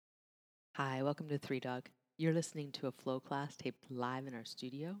Hi, welcome to Three Dog. You're listening to a flow class taped live in our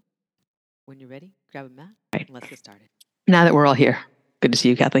studio. When you're ready, grab a mat and let's get started. Now that we're all here, good to see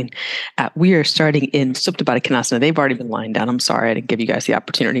you, Kathleen. We are starting in Supta Baddha Konasana. They've already been lying down. I'm sorry I didn't give you guys the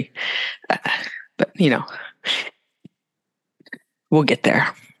opportunity. But, we'll get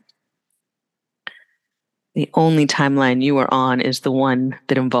there. The only timeline you are on is the one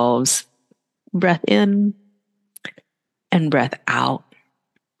that involves breath in and breath out.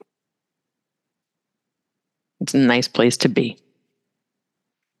 It's a nice place to be.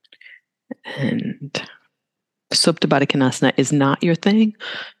 And Supta Baddha Konasana is not your thing.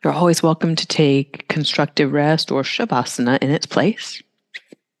 You're always welcome to take constructive rest or shavasana in its place.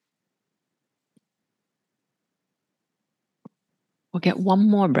 We'll get one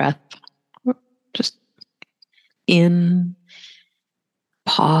more breath. Just in,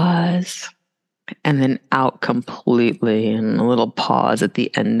 pause, and then out completely, and a little pause at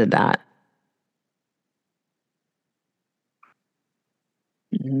the end of that.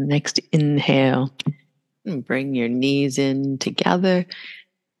 Next inhale, bring your knees in together.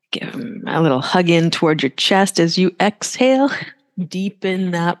 Give a little hug in toward your chest as you exhale.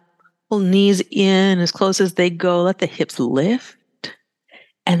 Deepen that. Pull knees in as close as they go. Let the hips lift.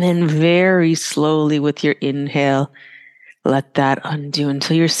 And then very slowly with your inhale, let that undo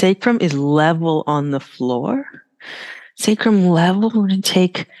until your sacrum is level on the floor. Sacrum level, we're going to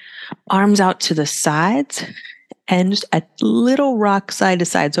take arms out to the sides and just a little rock side to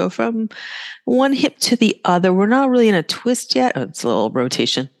side. So from one hip to the other, we're not really in a twist yet. Oh, it's a little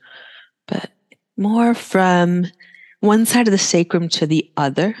rotation, but more from one side of the sacrum to the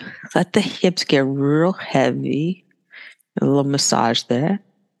other. Let the hips get real heavy. A little massage there.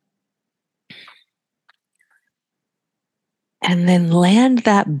 And then land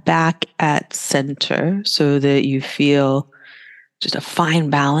that back at center so that you feel just a fine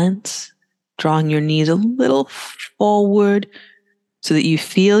balance, drawing your knees a little forward so that you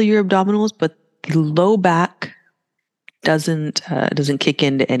feel your abdominals, but the low back doesn't kick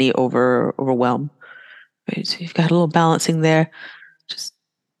into any overwhelm. Right? So you've got a little balancing there. Just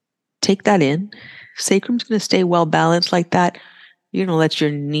take that in. Sacrum's going to stay well balanced like that. You're going to let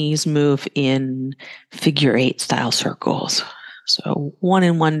your knees move in figure 8 style circles. So one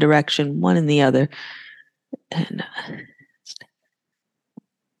in one direction, one in the other.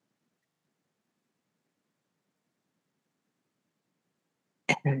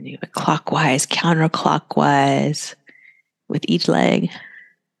 And you go clockwise, counterclockwise with each leg.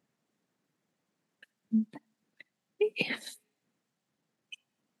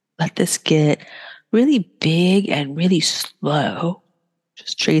 Let this get really big and really slow.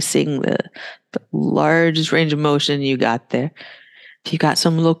 Just tracing the largest range of motion you got there. If you got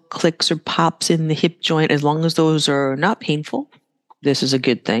some little clicks or pops in the hip joint, as long as those are not painful, this is a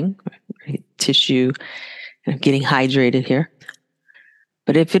good thing. Right? Tissue getting hydrated here.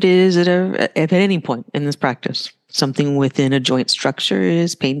 But if it is if at any point in this practice, something within a joint structure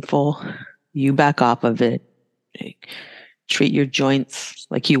is painful, you back off of it. Treat your joints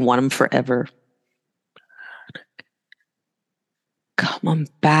like you want them forever. Come on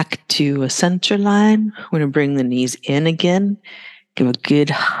back to a center line. We're going to bring the knees in again. Give a good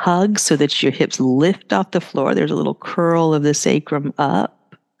hug so that your hips lift off the floor. There's a little curl of the sacrum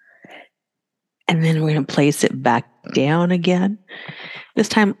up. And then we're going to place it back down again. This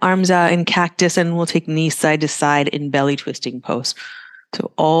time, arms out in cactus, and we'll take knees side to side in belly twisting pose.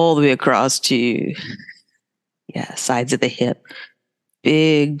 So all the way across to sides of the hip.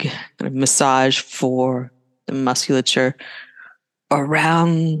 Big kind of massage for the musculature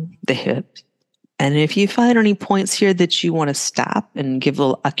around the hips. And if you find any points here that you want to stop and give a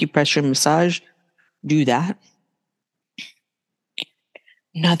little acupressure and massage, do that.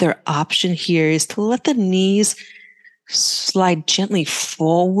 Another option here is to let the knees slide gently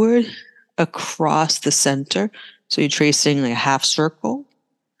forward across the center. So you're tracing like a half circle.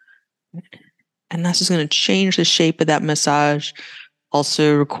 And that's just going to change the shape of that massage.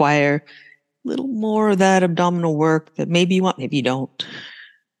 Also require a little more of that abdominal work that maybe you want, maybe you don't.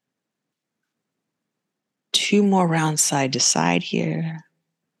 2 more rounds side to side here.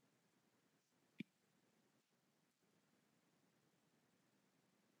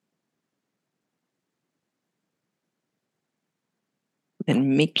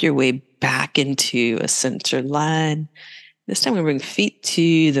 And make your way back into a center line. This time we bring feet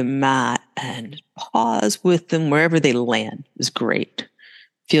to the mat and pause with them wherever they land is great.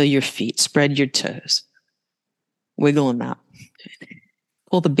 Feel your feet, spread your toes, wiggle them out.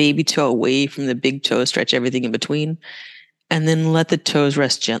 Pull the baby toe away from the big toe, stretch everything in between, and then let the toes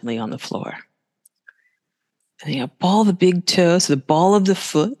rest gently on the floor. And you ball the big toe, so the ball of the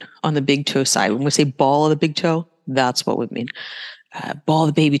foot on the big toe side. When we say ball of the big toe, that's what we mean. Ball of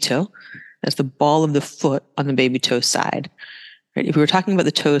the baby toe, that's the ball of the foot on the baby toe side. Right? If we were talking about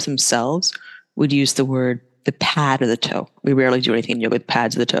the toes themselves, we'd use the word the pad of the toe. We rarely do anything in yoga with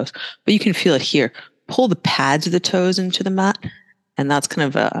pads of the toes, but you can feel it here. Pull the pads of the toes into the mat, and that's kind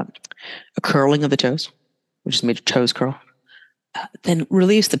of a curling of the toes, which is made your toes curl. Then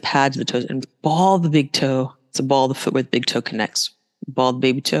release the pads of the toes and ball the big toe. It's a ball of the foot where the big toe connects. Ball the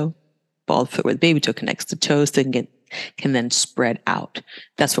baby toe, ball the foot where the baby toe connects. The toes can then spread out.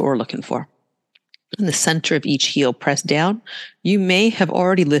 That's what we're looking for. In the center of each heel, press down. You may have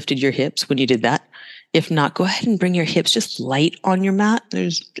already lifted your hips when you did that. If not, go ahead and bring your hips just light on your mat.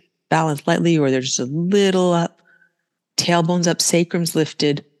 There's balance lightly, or there's a little up. Tailbones up, sacrum's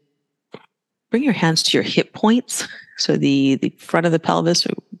lifted. Bring your hands to your hip points. So the front of the pelvis,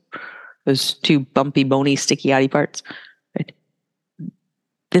 those two bumpy, bony, sticky outy parts. Right?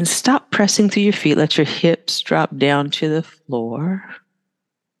 Then stop pressing through your feet. Let your hips drop down to the floor.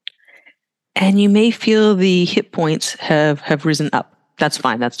 And you may feel the hip points have risen up. That's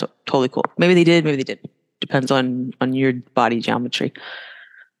fine. That's totally cool. Maybe they did, maybe they didn't. Depends on your body geometry.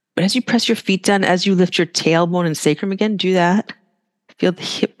 But as you press your feet down, as you lift your tailbone and sacrum again, do that. Feel the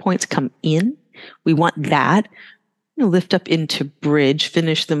hip points come in. We want that. Lift up into bridge,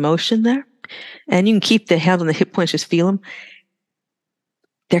 finish the motion there. And you can keep the hands on the hip points, just feel them.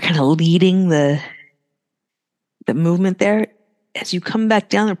 They're kind of leading the movement there. As you come back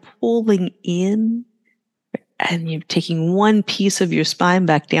down, they're pulling in. And you're taking one piece of your spine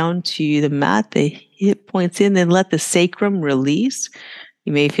back down to the mat, the hip points in, then let the sacrum release.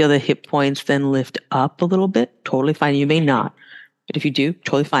 You may feel the hip points then lift up a little bit. Totally fine. You may not. But if you do,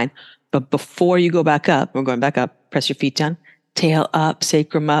 totally fine. But before you go back up, we're going back up, press your feet down, tail up,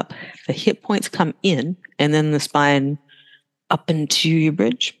 sacrum up. The hip points come in, and then the spine up into your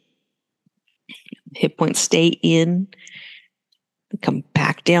bridge. Hip points stay in. Come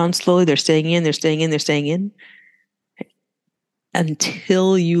back down slowly. They're staying in, they're staying in, they're staying in.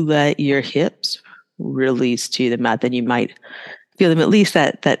 Until you let your hips release to the mat, then you might feel them, at least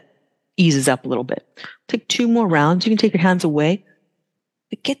that eases up a little bit. Take 2 more rounds. You can take your hands away.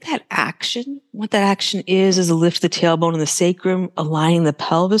 But get that action. What that action is to lift the tailbone and the sacrum, aligning the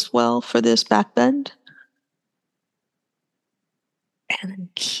pelvis well for this back bend. And then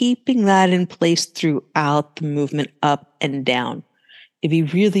keeping that in place throughout the movement up and down. It'd be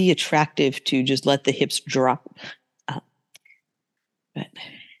really attractive to just let the hips drop up. But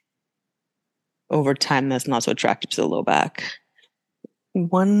over time, that's not so attractive to the low back.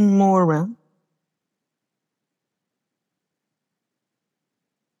 1 more round.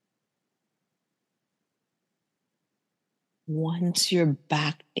 Once you're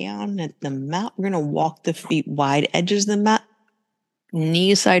back down at the mat, we're going to walk the feet wide, edges of the mat,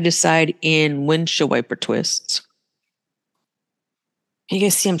 knees side to side in windshield wiper twists. You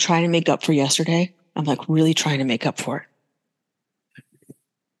guys see I'm trying to make up for yesterday? I'm like really trying to make up for it.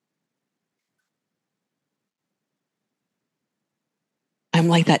 I'm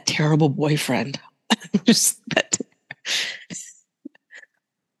like that terrible boyfriend. Just that.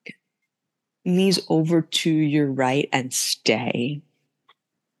 Knees over to your right and stay.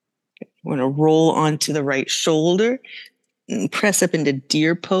 We're going to roll onto the right shoulder and press up into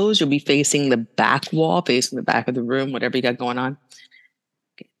deer pose. You'll be facing the back wall, facing the back of the room, whatever you got going on.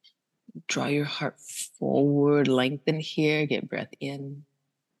 Okay. Draw your heart forward, lengthen here, get breath in.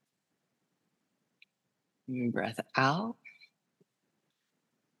 And breath out.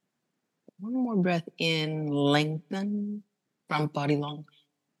 One more breath in, lengthen, front body long.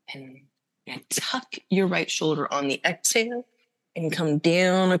 And tuck your right shoulder on the exhale and come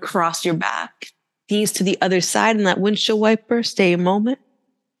down across your back. Knees to the other side in that windshield wiper. Stay a moment.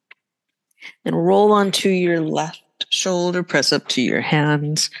 And roll onto your left shoulder. Press up to your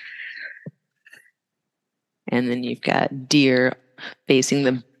hands. And then you've got deer facing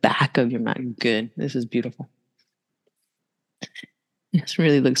the back of your mat. Good. This is beautiful. This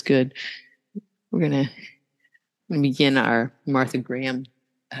really looks good. We're going to begin our Martha Graham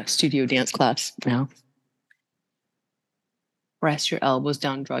studio dance class now. Press your elbows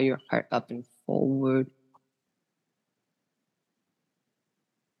down, draw your heart up and forward.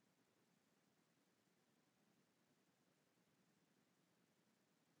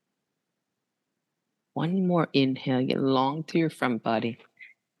 One more inhale, get long through your front body.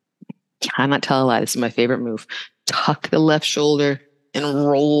 Cannot tell a lie, this is my favorite move. Tuck the left shoulder and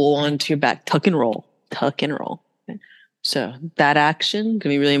roll onto your back. Tuck and roll, tuck and roll. Okay. So that action can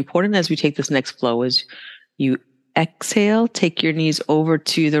be really important as we take this next flow. As you exhale, take your knees over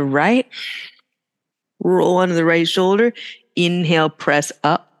to the right. Roll onto the right shoulder. Inhale, press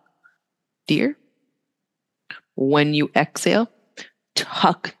up, deer. When you exhale,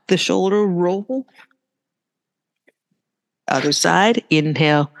 tuck the shoulder, roll. Other side,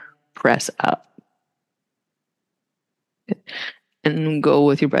 inhale, press up. And go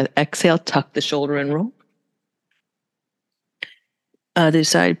with your breath. Exhale, tuck the shoulder and roll. Other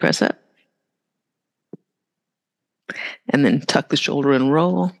side, press up. And then tuck the shoulder and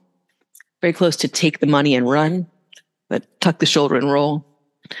roll. Very close to take the money and run, but tuck the shoulder and roll.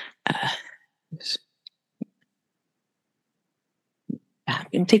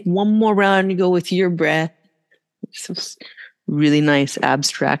 And take one more round and go with your breath. Some really nice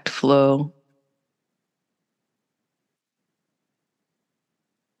abstract flow.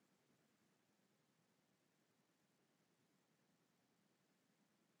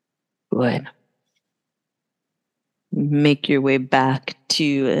 Good. Make your way back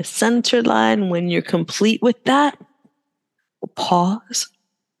to a center line. When you're complete with that, pause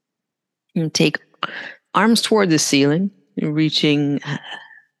and take arms toward the ceiling, reaching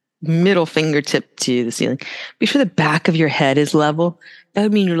middle fingertip to the ceiling. Be sure the back of your head is level. That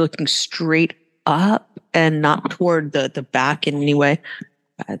would mean you're looking straight up and not toward the back in any way.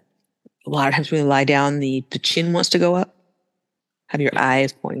 A lot of times when you lie down, the chin wants to go up. Have your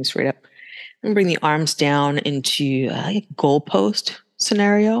eyes pointing straight up. And bring the arms down into a goalpost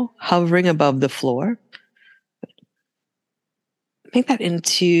scenario, hovering above the floor. Make that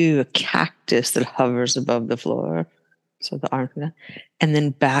into a cactus that hovers above the floor. So the arms, and then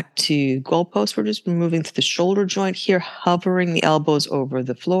back to goalpost. We're just moving to the shoulder joint here, hovering the elbows over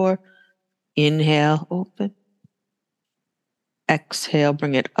the floor. Inhale, open. Exhale,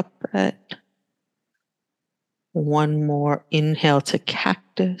 bring it upright. One more inhale to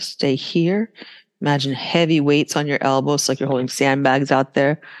cactus. Stay here. Imagine heavy weights on your elbows, like you're holding sandbags out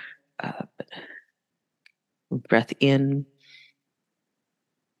there. Breath in.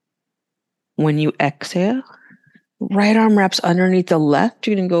 When you exhale, right arm wraps underneath the left.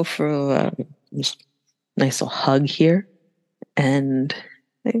 You're going to go for a nice little hug here. And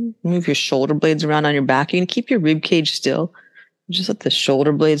move your shoulder blades around on your back. You're going to keep your rib cage still. Just let the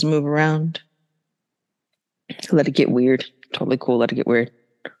shoulder blades move around. Let it get weird. Totally cool. Let it get weird.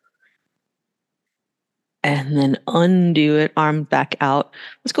 And then undo it, arm back out.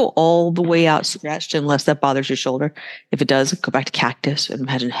 Let's go all the way out stretched unless that bothers your shoulder. If it does, go back to cactus.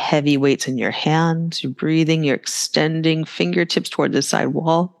 Imagine heavy weights in your hands. You're breathing. You're extending fingertips toward the side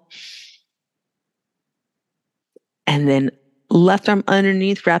wall. And then left arm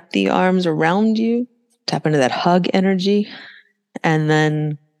underneath. Wrap the arms around you. Tap into that hug energy. And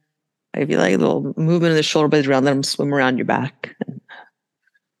then if you like, a little movement of the shoulder blades around, let them swim around your back.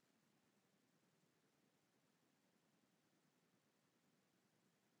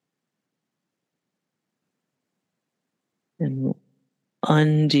 And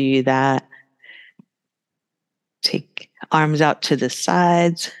undo that. Take arms out to the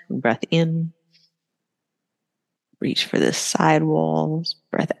sides. Breath in. Reach for the side walls.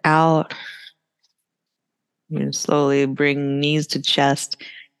 Breath out. And slowly bring knees to chest.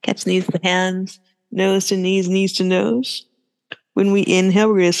 Catch knees to hands. Nose to knees, knees to nose. When we inhale,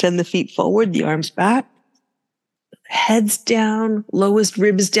 we're going to send the feet forward, the arms back. Heads down, lowest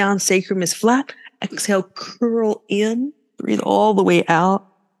ribs down, sacrum is flat. Exhale, curl in. Breathe all the way out.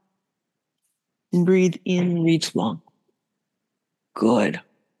 Breathe in, reach long. Good.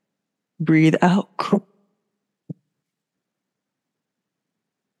 Breathe out.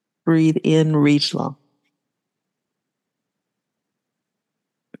 Breathe in, reach long.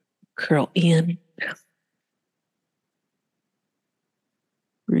 Curl in.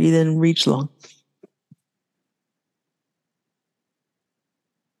 Breathe in, reach long.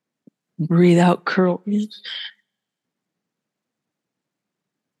 Breathe out, curl in.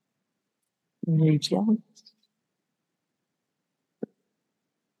 Reach long.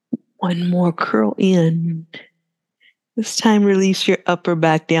 One more, curl in. This time, release your upper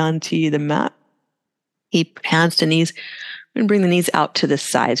back down to the mat. Keep hands to knees. And bring the knees out to the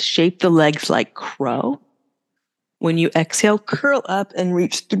sides. Shape the legs like crow. When you exhale, curl up and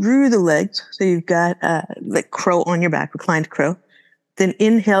reach through the legs. So you've got the crow on your back, reclined crow. Then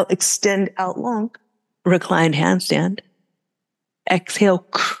inhale, extend out long, reclined handstand. Exhale,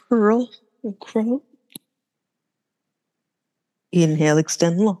 curl, crow. Inhale,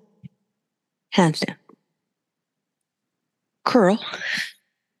 extend long, handstand. Curl.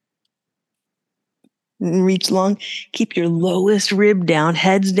 Reach long. Keep your lowest rib down,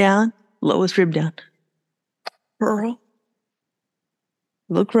 heads down, lowest rib down. Curl.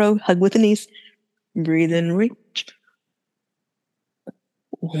 Little crow, hug with the knees. Breathe in, reach.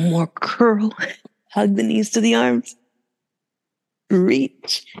 One more curl. Hug the knees to the arms.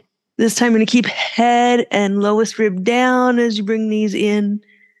 Reach. This time, you're going to keep head and lowest rib down as you bring knees in.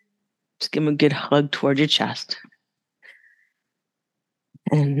 Just give them a good hug toward your chest.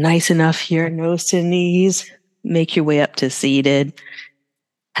 And nice enough here, nose to knees. Make your way up to seated.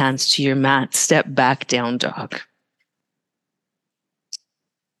 Hands to your mat. Step back, down dog.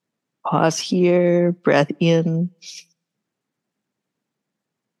 Pause here. Breath in.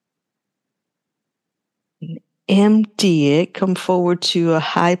 Empty it. Come forward to a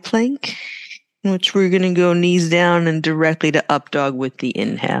high plank, in which we're going to go knees down and directly to up dog with the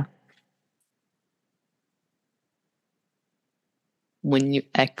inhale. When you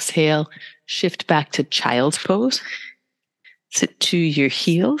exhale, shift back to child's pose. Sit to your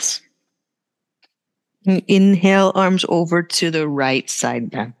heels. And inhale, arms over to the right side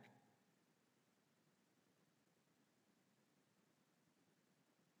bend.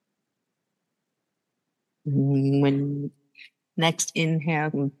 When next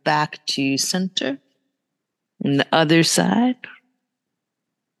inhale, back to center. And the other side.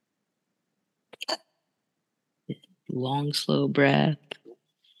 Long, slow breath.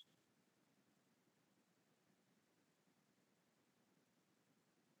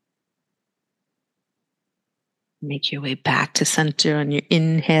 Make your way back to center on your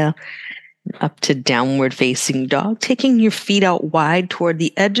inhale, up to downward facing dog, taking your feet out wide toward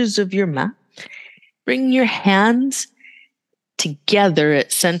the edges of your mat. Bring your hands together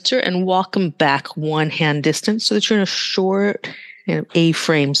at center and walk them back one hand distance so that you're in a short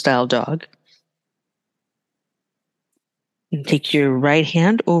A-frame style dog. And take your right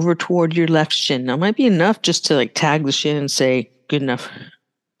hand over toward your left shin. Now, it might be enough just to tag the shin and say, good enough.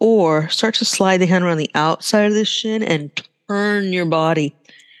 Or start to slide the hand around the outside of the shin and turn your body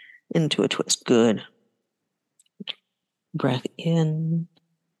into a twist. Good. Breath in.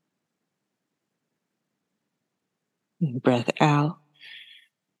 Breath out.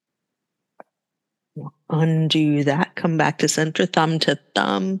 Undo that. Come back to center, thumb to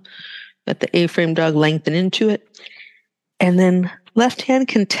thumb. Let the A-frame dog lengthen into it. And then left hand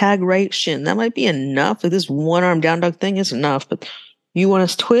can tag right shin. That might be enough. This one arm down dog thing is enough, but you want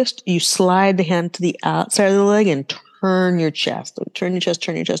to twist, you slide the hand to the outside of the leg and turn your chest. So turn your chest,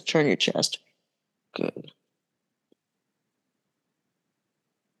 turn your chest, turn your chest. Good.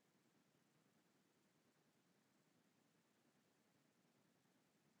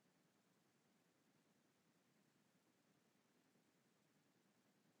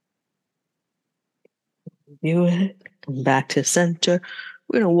 Do it. Come back to center.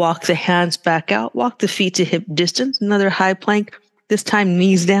 We're going to walk the hands back out. Walk the feet to hip distance. Another high plank. This time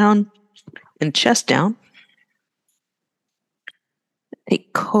knees down and chest down.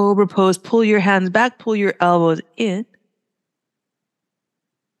 Take cobra pose. Pull your hands back. Pull your elbows in.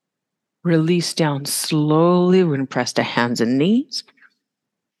 Release down slowly. We're going to press to hands and knees.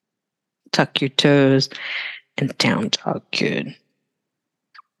 Tuck your toes and down dog. Good.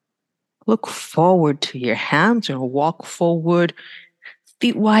 Look forward to your hands. You're going to walk forward,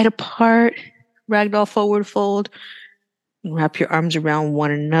 feet wide apart, ragdoll forward fold. Wrap your arms around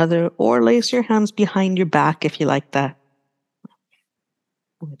one another or lace your hands behind your back if you like that.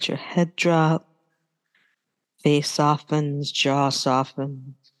 Let your head drop. Face softens, jaw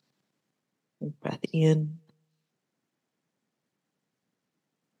softens. Breath in.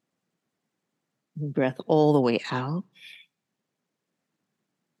 Breath all the way out.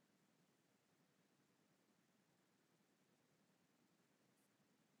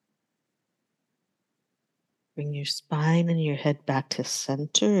 Bring your spine and your head back to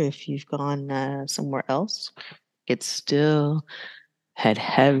center. If you've gone somewhere else, get still. Head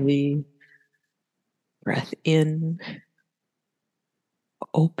heavy. Breath in.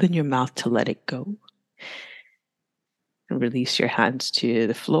 Open your mouth to let it go. And release your hands to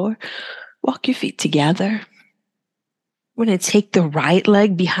the floor. Walk your feet together. We're going to take the right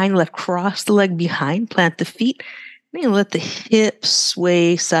leg behind, left, cross the leg behind, plant the feet. And let the hips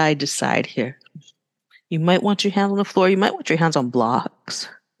sway side to side here. You might want your hands on the floor. You might want your hands on blocks.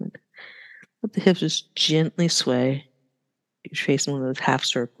 Let the hips just gently sway. You're facing one of those half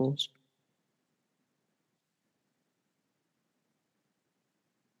circles.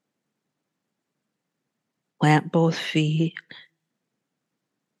 Plant both feet.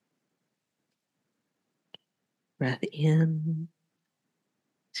 Breath in.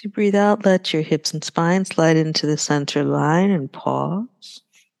 As you breathe out, let your hips and spine slide into the center line and pause.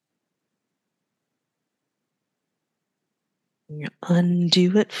 You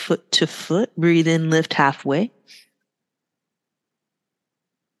undo it foot to foot. Breathe in, lift halfway.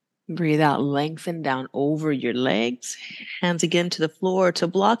 Breathe out, lengthen down over your legs. Hands again to the floor, to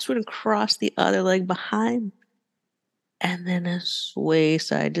blocks. We're going to cross the other leg behind. And then a sway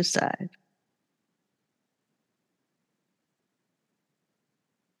side to side.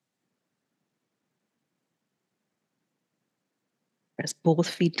 Press both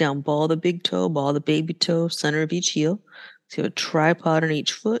feet down. Ball the big toe, ball the baby toe, center of each heel. So you have a tripod on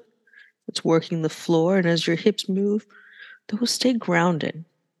each foot. It's working the floor. And as your hips move, those stay grounded.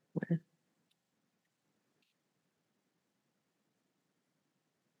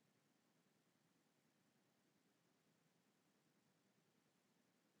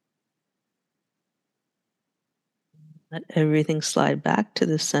 Let everything slide back to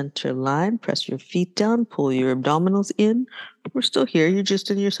the center line. Press your feet down. Pull your abdominals in. We're still here. You're just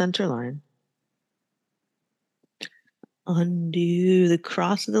in your center line. Undo the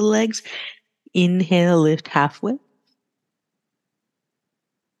cross of the legs. Inhale, lift halfway.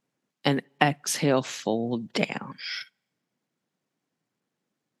 And exhale, fold down.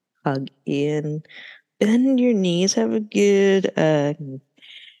 Hug in. Bend your knees. Have a good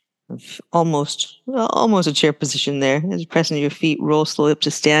almost a chair position there. As you're pressing your feet, roll slowly up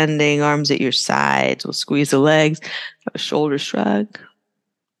to standing, arms at your sides. We'll squeeze the legs, have a shoulder shrug,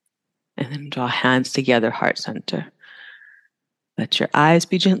 and then draw hands together, heart center. Let your eyes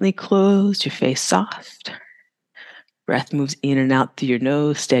be gently closed, your face soft. Breath moves in and out through your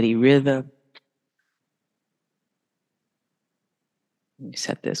nose, steady rhythm. You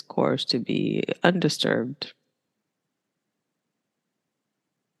set this course to be undisturbed.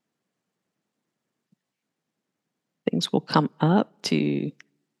 Things will come up to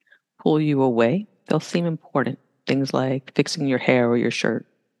pull you away. They'll seem important. Things like fixing your hair or your shirt.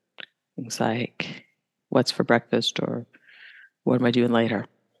 Things like what's for breakfast or what am I doing later?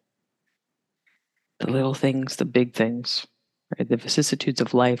 The little things, the big things, right? The vicissitudes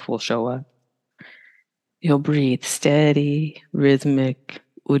of life will show up. You'll breathe steady, rhythmic,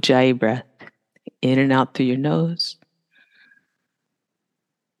 ujjayi breath in and out through your nose.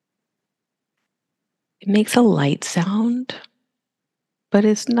 It makes a light sound, but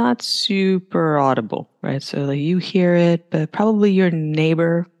it's not super audible, right? So like you hear it, but probably your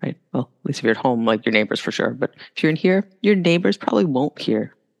neighbor, right? Well, at least if you're at home, like your neighbors for sure. But if you're in here, your neighbors probably won't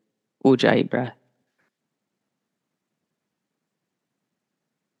hear ujjayi breath.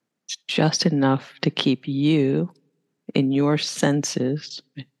 It's just enough to keep you in your senses.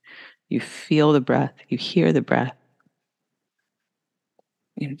 You feel the breath, you hear the breath,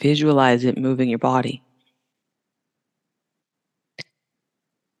 and visualize it moving your body.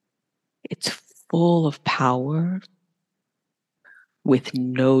 It's full of power with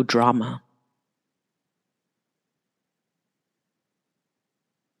no drama.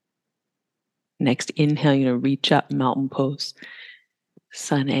 Next, inhale, you're going to reach up, mountain pose.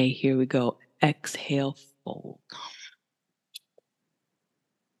 Sun A, here we go. Exhale, fold.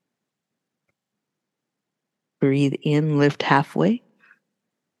 Breathe in, lift halfway.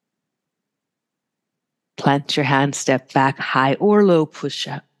 Plant your hand, step back, high or low push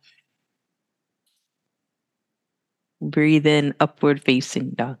up. Breathe in, upward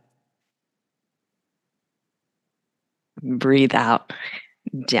facing dog. Breathe out,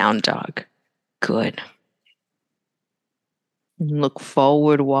 down dog. Good. Look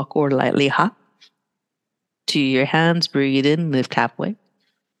forward, walk or lightly hop. To your hands, breathe in, lift halfway.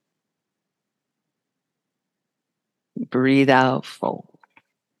 Breathe out, fold.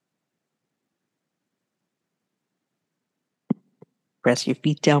 Press your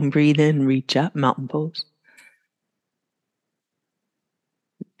feet down, breathe in, reach up, mountain pose.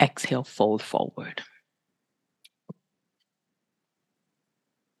 Exhale, fold forward.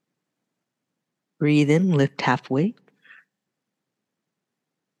 Breathe in, lift halfway.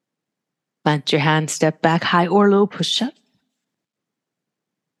 Plant your hands, step back, high or low, push up.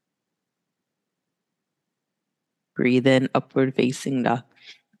 Breathe in, upward facing dog.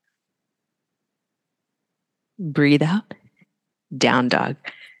 Breathe out, down dog.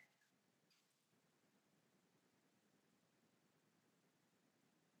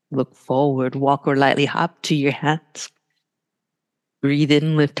 Look forward, walk or lightly hop to your hands. Breathe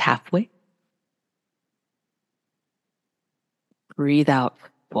in, lift halfway. Breathe out,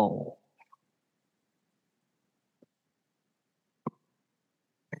 fold.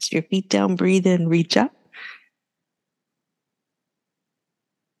 Press your feet down, breathe in, reach up.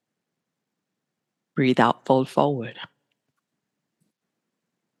 Breathe out, fold forward.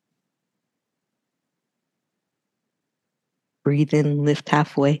 Breathe in, lift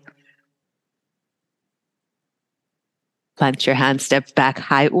halfway. Plant your hands, step back,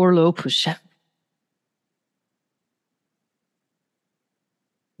 high or low, push up.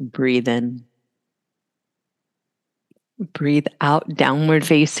 Breathe in. Breathe out, downward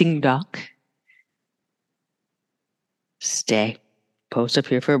facing dog. Stay. Post up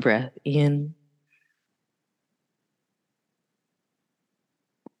here for a breath. In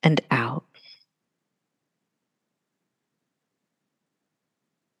and out.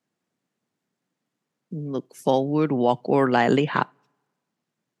 Look forward, walk or lightly hop.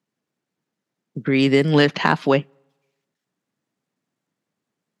 Breathe in, lift halfway.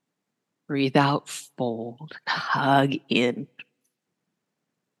 Breathe out, fold, hug in.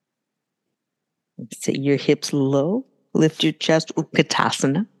 Sit your hips low, lift your chest,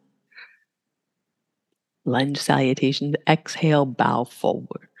 Utkatasana. Lunge salutations, exhale, bow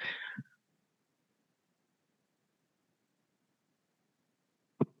forward.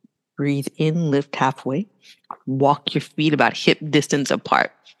 Breathe in, lift halfway. Walk your feet about hip distance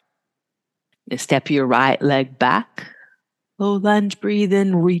apart. And step your right leg back. Low lunge, breathe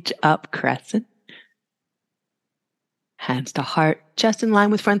in, reach up, crescent. Hands to heart, chest in line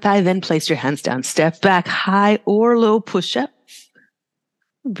with front thigh, then place your hands down. Step back, high or low push-up.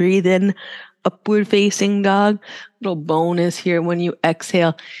 Breathe in, upward facing dog. Little bonus here when you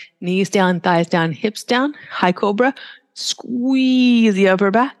exhale. Knees down, thighs down, hips down. High cobra. Squeeze the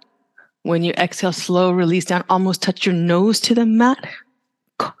upper back. When you exhale, slow release down. Almost touch your nose to the mat.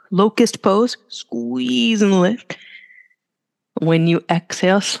 Locust pose. Squeeze and lift. When you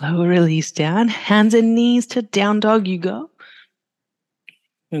exhale, slow release down. Hands and knees to down dog you go.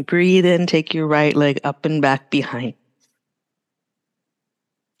 And breathe in, take your right leg up and back behind.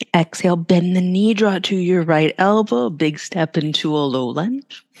 Exhale, bend the knee, draw to your right elbow. Big step into a low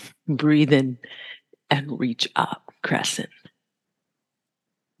lunge. Breathe in and reach up, crescent.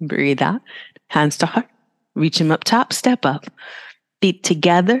 Breathe out, hands to heart. Reach them up top, step up. Feet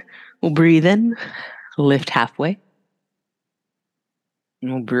together. We'll breathe in, lift halfway.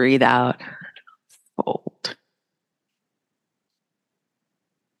 And we'll breathe out, fold.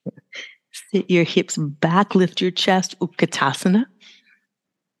 Sit your hips back, lift your chest, Utkatasana.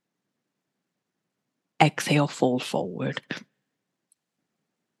 Exhale, fold forward.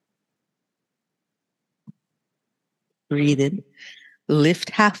 Breathe in, lift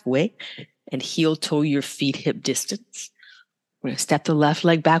halfway, and heel toe your feet hip distance. We're going to step the left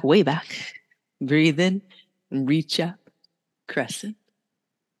leg back, way back. Breathe in, reach up, crescent.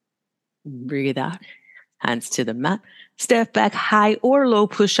 Breathe out, hands to the mat. Step back, high or low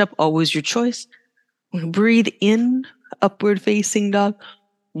push-up, always your choice. Breathe in, upward facing dog.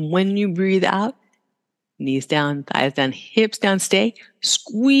 When you breathe out, knees down, thighs down, hips down, stay.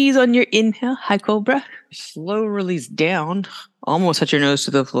 Squeeze on your inhale, high cobra. Slow release down, almost touch your nose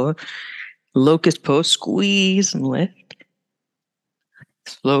to the floor. Locust pose, squeeze and lift.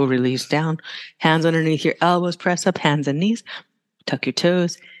 Slow release down. Hands underneath your elbows, press up, hands and knees. Tuck your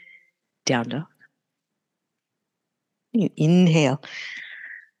toes, down dog. Inhale,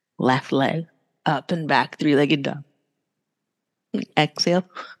 left leg, up and back, three-legged dog. Exhale,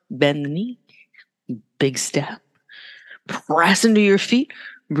 bend the knee, big step. Press into your feet,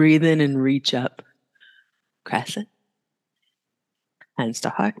 breathe in and reach up. Crescent. Hands to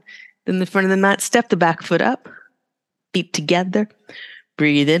heart. Then the front of the mat, step the back foot up, feet together.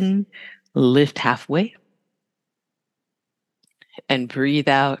 Breathe in, lift halfway. And breathe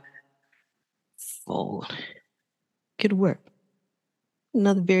out, fold. Good work.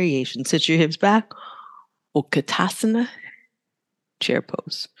 Another variation. Sit your hips back. Utkatasana, chair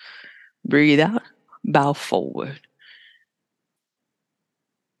pose. Breathe out, bow forward.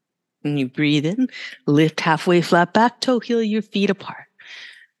 And you breathe in, lift halfway, flat back, toe heel your feet apart.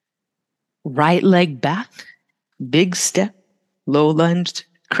 Right leg back, big step, low lunge,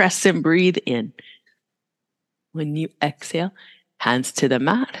 crescent, breathe in. When you exhale, hands to the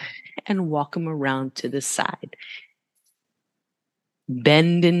mat and walk them around to the side.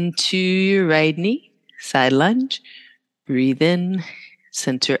 Bend into your right knee, side lunge. Breathe in,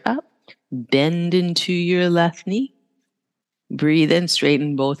 center up. Bend into your left knee. Breathe in,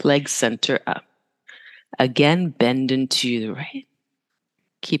 straighten both legs, center up. Again, bend into the right.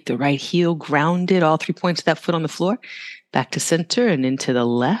 Keep the right heel grounded, all 3 points of that foot on the floor. Back to center and into the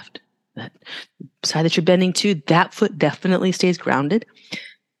left. That side that you're bending to, that foot definitely stays grounded.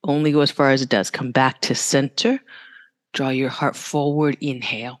 Only go as far as it does. Come back to center. Draw your heart forward,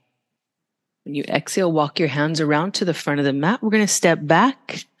 inhale. When you exhale, walk your hands around to the front of the mat. We're going to step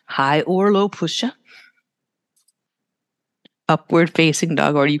back, high or low push-up. Upward facing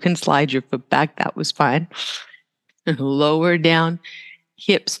dog, or you can slide your foot back. That was fine. Lower down,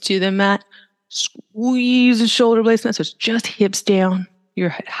 hips to the mat. Squeeze the shoulder blades. So it's just hips down,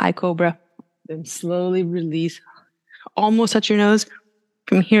 your high cobra. Then slowly release. Almost touch your nose.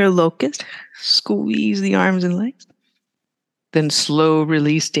 From here, locust. Squeeze the arms and legs. Then slow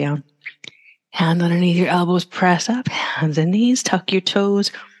release down. Hand underneath your elbows, press up. Hands and knees, tuck your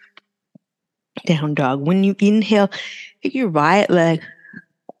toes. Down dog. When you inhale, take your right leg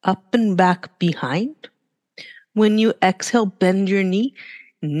up and back behind. When you exhale, bend your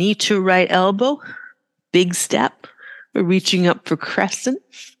knee to right elbow. Big step. We're reaching up for crescent.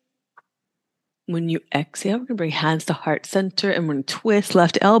 When you exhale, we're going to bring hands to heart center and we're going to twist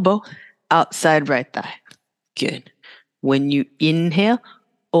left elbow, outside right thigh. Good. When you inhale,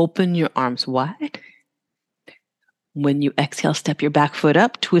 open your arms wide. When you exhale, step your back foot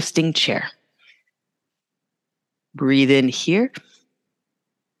up, twisting chair. Breathe in here.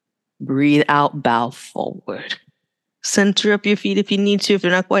 Breathe out, bow forward. Center up your feet if you need to. If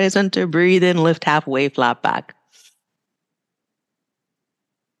they're not quite at center, breathe in, lift halfway, flat back.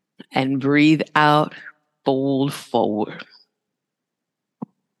 And breathe out, fold forward.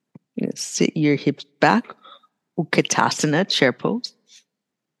 Sit your hips back. Utkatasana, chair pose.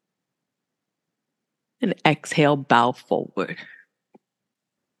 And exhale, bow forward.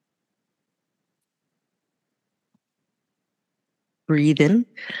 Breathe in,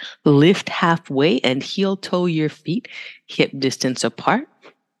 lift halfway and heel toe your feet, hip distance apart.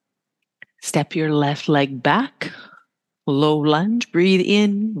 Step your left leg back, low lunge. Breathe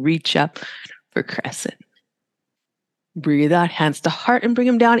in, reach up for crescent. Breathe out, hands to heart and bring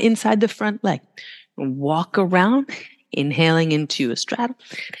them down inside the front leg. Walk around, inhaling into a straddle.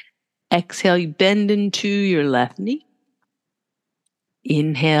 Exhale, you bend into your left knee.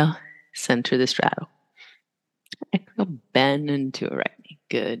 Inhale, center the straddle. Exhale, bend into a right knee.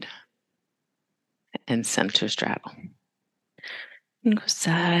 Good. And center straddle. And go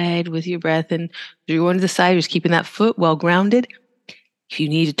side with your breath. And as you're going to the side, just keeping that foot well grounded. If you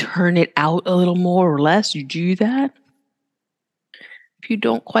need to turn it out a little more or less, you do that. If you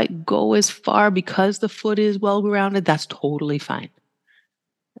don't quite go as far because the foot is well grounded, that's totally fine.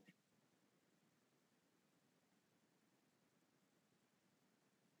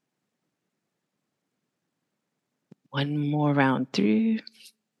 One more round through.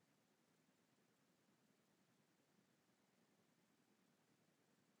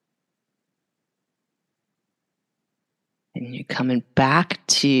 And you're coming back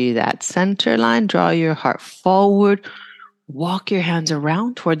to that center line. Draw your heart forward. Walk your hands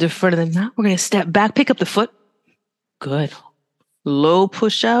around toward the front of the mat. We're going to step back, pick up the foot. Good. Low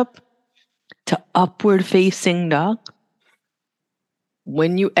push up to upward facing dog.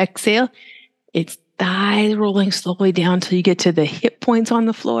 When you exhale, it's thighs rolling slowly down until you get to the hip points on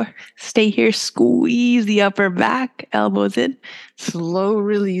the floor. Stay here, squeeze the upper back, elbows in. Slow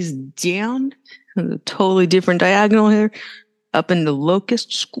release down. A totally different diagonal here. Up in the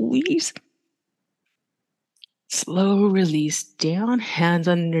locust, squeeze. Slow release down, hands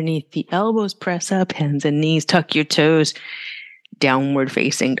underneath the elbows, press up, hands and knees, tuck your toes, downward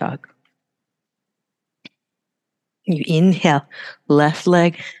facing dog. You inhale, left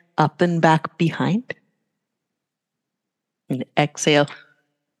leg up and back behind. And exhale,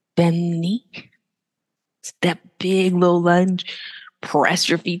 bend knee. Step big, low lunge. Press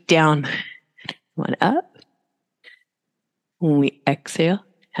your feet down. One up. When we exhale,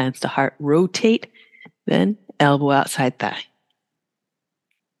 hands to heart, rotate. Then elbow outside thigh.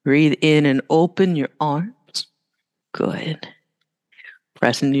 Breathe in and open your arms. Good.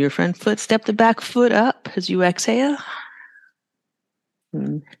 Press into your front foot. Step the back foot up as you exhale.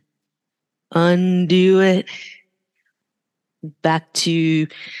 Undo it. Back to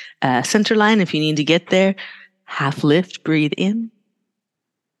center line if you need to get there. Half lift. Breathe in.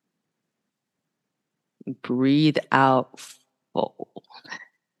 Breathe out. Fold.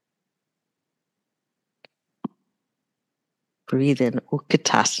 Breathe in.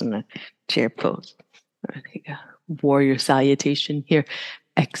 Utkatasana. Chair pose. Warrior salutation here.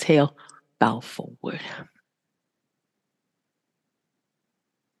 Exhale. Bow forward.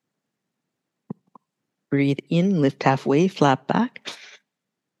 Breathe in. Lift halfway. Flat back.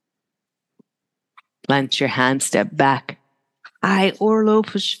 Plant your hand. Step back. High or low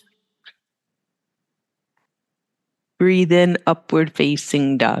push. Breathe in. Upward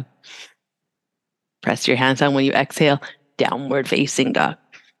facing dog. Press your hands down when you exhale. Downward facing dog.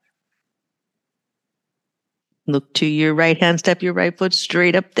 Look to your right hand, step your right foot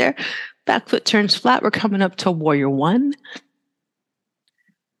straight up there. Back foot turns flat. We're coming up to warrior one.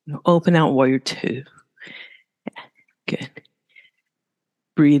 Open out warrior two. Good.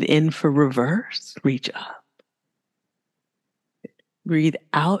 Breathe in for reverse. Reach up. Breathe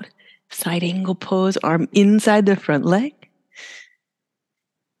out. Side angle pose. Arm inside the front leg.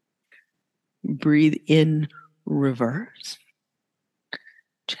 Breathe in reverse.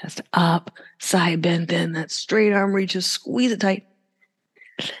 Chest up, side bend, then that straight arm reaches, squeeze it tight.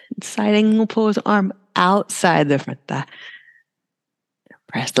 Side angle pose, arm outside the front thigh.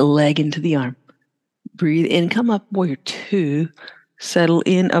 Press the leg into the arm. Breathe in, come up, warrior two. Settle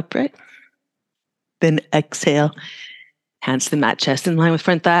in, upright. Then exhale, hands to the mat, chest in line with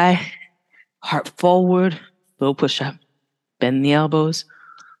front thigh. Heart forward, low push up. Bend the elbows.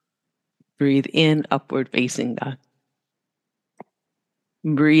 Breathe in, upward facing dog.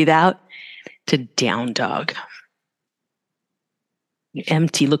 Breathe out to down dog.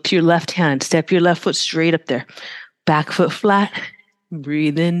 Empty, look to your left hand. Step your left foot straight up there. Back foot flat.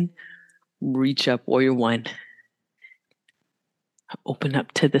 Breathe in, reach up, warrior one. Open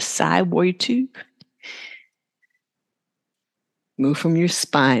up to the side, warrior two. Move from your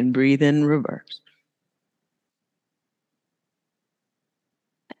spine, breathe in, reverse.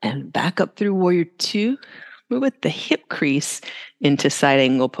 And back up through warrior two. Move with the hip crease into side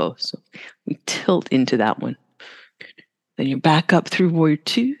angle pose. So we tilt into that one. Then you're back up through warrior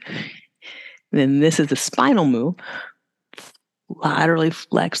two. Then this is the spinal move. Laterally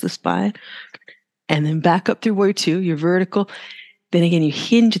flex the spine. And then back up through warrior two, you're vertical. Then again, you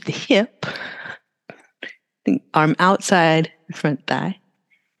hinge at the hip. Arm outside, front thigh,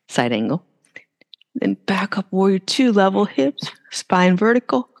 side angle. Then back up warrior two, level hips, spine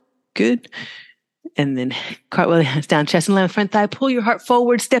vertical. Good. And then cartwheel hands down, chest and line, front thigh. Pull your heart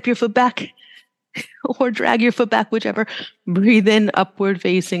forward, step your foot back, or drag your foot back, whichever. Breathe in, upward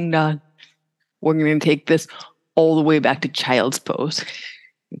facing dog. We're going to take this all the way back to child's pose.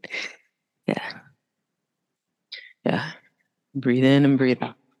 Yeah. Yeah. Breathe in and breathe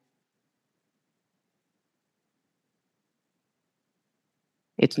out.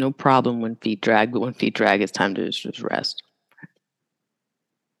 It's no problem when feet drag, but when feet drag, it's time to just rest.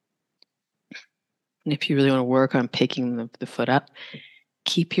 And if you really want to work on picking the foot up,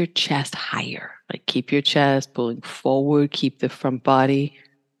 keep your chest higher. Like keep your chest pulling forward, keep the front body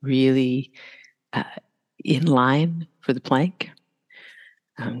really in line for the plank.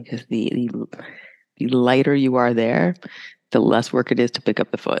 Because the lighter you are there, the less work it is to pick up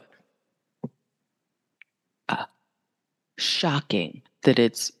the foot. Shocking that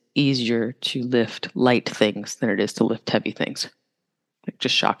it's easier to lift light things than it is to lift heavy things. Like,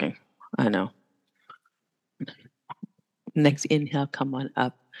 just shocking. I know. Next inhale, come on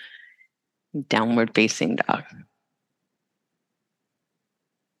up. Downward facing dog.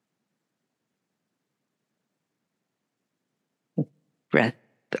 Breath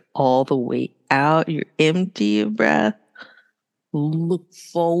all the way out. You're empty of breath. Look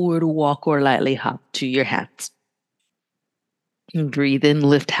forward, walk or lightly hop to your hands. Breathe in,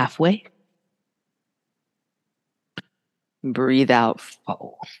 lift halfway. Breathe out,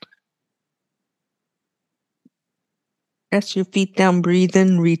 fold. Press your feet down, breathe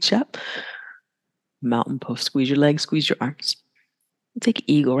in, reach up. Mountain pose, squeeze your legs, squeeze your arms. Take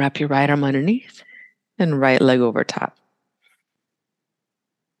eagle, wrap your right arm underneath and right leg over top.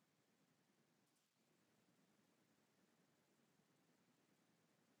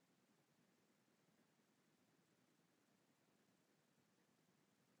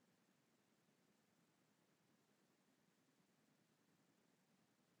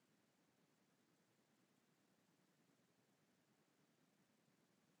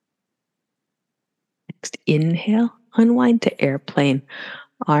 Next, inhale, unwind to airplane.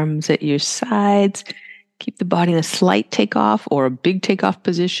 Arms at your sides. Keep the body in a slight takeoff or a big takeoff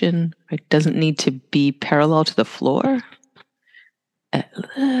position. It doesn't need to be parallel to the floor. A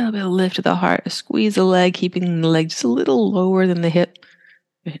little bit of lift to the heart. Squeeze the leg, keeping the leg just a little lower than the hip.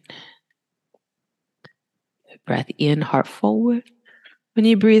 Breath in, heart forward. When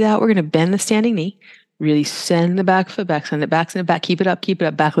you breathe out, we're going to bend the standing knee. Really send the back foot back, send it back, send it back. Keep it up, keep it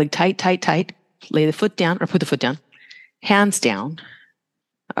up. Back leg tight, tight, tight. Lay the foot down or put the foot down. Hands down.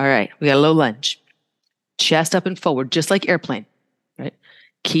 All right, we got a low lunge. Chest up and forward, just like airplane. Right?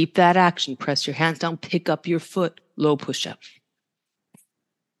 Keep that action. Press your hands down, pick up your foot, low push-up.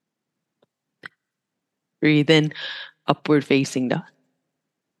 Breathe in, upward facing dog.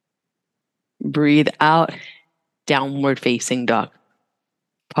 Breathe out, downward facing dog.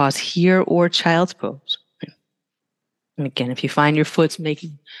 Pause here or child's pose. And again, if you find your foot's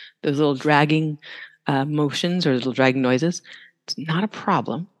making those little dragging motions or little dragging noises, it's not a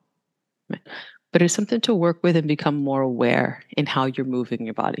problem. But it's something to work with and become more aware in how you're moving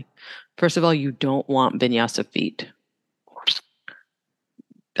your body. First of all, you don't want vinyasa feet.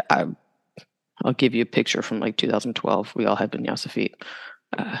 I'll give you a picture from like 2012. We all had vinyasa feet.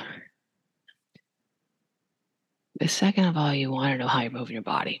 The second of all, you want to know how you're moving your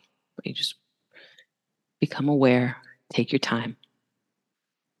body. You just become aware, take your time.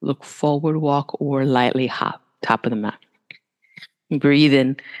 Look forward, walk, or lightly hop, top of the mat. Breathe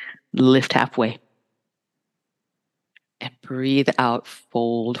in, lift halfway. And breathe out,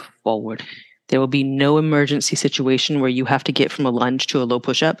 fold forward. There will be no emergency situation where you have to get from a lunge to a low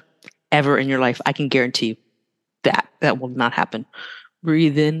push-up ever in your life. I can guarantee you that will not happen.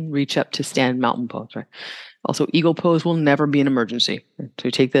 Breathe in, reach up to stand mountain pose, right? Also, eagle pose will never be an emergency. So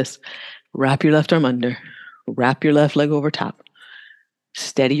take this, wrap your left arm under, wrap your left leg over top,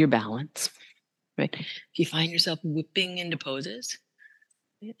 steady your balance, right? If you find yourself whipping into poses,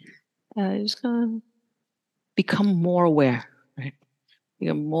 just gonna become more aware, right?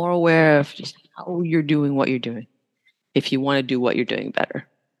 Become more aware of just how you're doing what you're doing. If you want to do what you're doing better.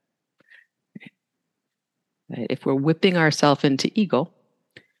 Right? If we're whipping ourselves into eagle,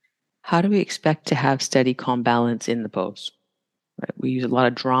 how do we expect to have steady, calm balance in the pose? Right? We use a lot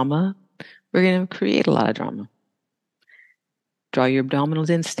of drama. We're going to create a lot of drama. Draw your abdominals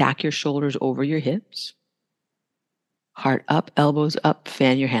in, stack your shoulders over your hips. Heart up, elbows up,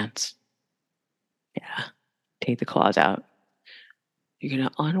 fan your hands. Yeah, take the claws out. You're going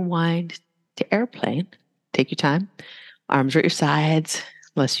to unwind to airplane. Take your time. Arms are at your sides,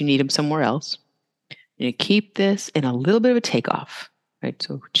 unless you need them somewhere else. You're going to keep this in a little bit of a takeoff, right?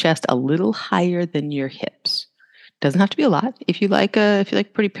 So chest a little higher than your hips. Doesn't have to be a lot. If you like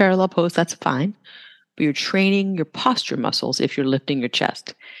pretty parallel pose, that's fine. But you're training your posture muscles if you're lifting your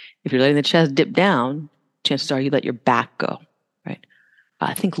chest. If you're letting the chest dip down, chances are you let your back go, right?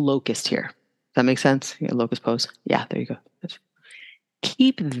 I think locust here. Does that make sense? Yeah, locust pose. Yeah, there you go.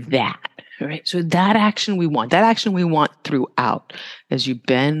 Keep that, right? So that action we want throughout. As you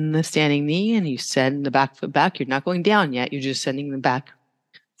bend the standing knee and you send the back foot back, you're not going down yet. You're just sending the back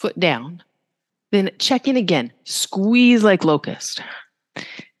foot down. Then check in again. Squeeze like locust.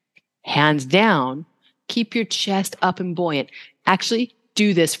 Hands down. Keep your chest up and buoyant. Actually,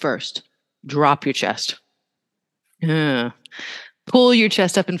 do this first. Drop your chest. Pull your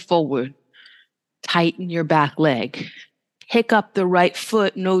chest up and forward. Tighten your back leg. Pick up the right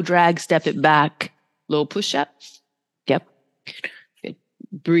foot, no drag, step it back. Low push-up. Yep. Good.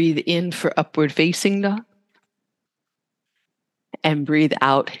 Breathe in for upward facing dog. And breathe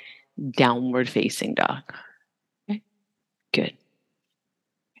out, downward facing dog. Okay. Good.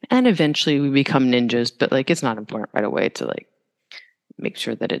 And eventually we become ninjas, but it's not important right away to make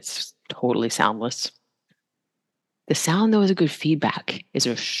sure that it's totally soundless. The sound, though, is a good feedback. Is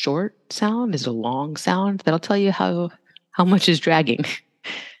it a short sound? Is it a long sound? That'll tell you how much is dragging.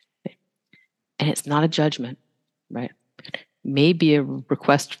 And it's not a judgment, right? Maybe a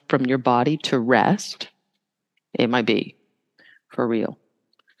request from your body to rest. It might be for real.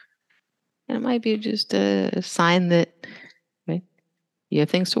 And it might be just a sign that you have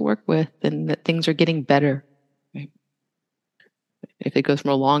things to work with and that things are getting better. Right? If it goes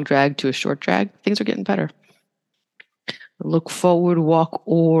from a long drag to a short drag, things are getting better. Look forward, walk,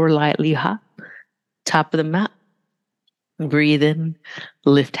 or lightly hop. Top of the mat. Breathe in,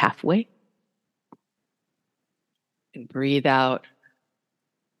 lift halfway. And breathe out,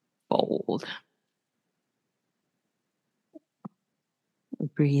 fold.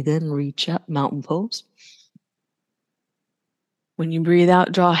 Breathe in, reach up, mountain pose. When you breathe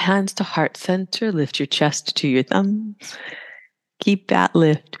out, draw hands to heart center, lift your chest to your thumbs. Keep that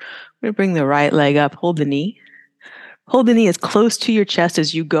lift. We're going to bring the right leg up, hold the knee. Hold the knee as close to your chest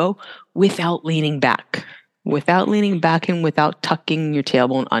as you go without leaning back. Without leaning back and without tucking your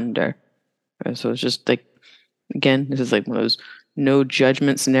tailbone under. So it's just again, this is one of those no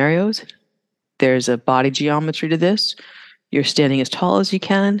judgment scenarios. There's a body geometry to this. You're standing as tall as you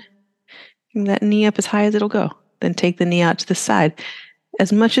can. Bring that knee up as high as it'll go. Then take the knee out to the side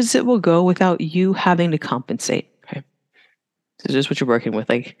as much as it will go without you having to compensate. Okay? So this is what you're working with,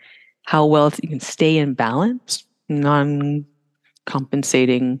 how well you can stay in balance,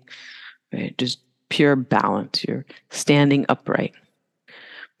 non-compensating, right? Just pure balance. You're standing upright.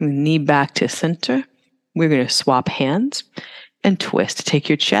 Knee back to center. We're going to swap hands and twist. Take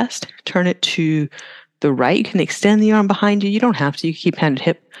your chest, turn it to the right. You can extend the arm behind you. You don't have to. You can keep hand at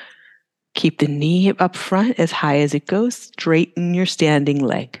hip. Keep the knee up front as high as it goes. Straighten your standing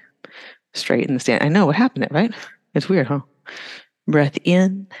leg. Straighten the stand. I know what happened, right? It's weird, huh? Breath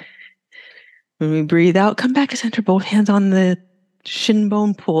in. When we breathe out, come back to center. Both hands on the shin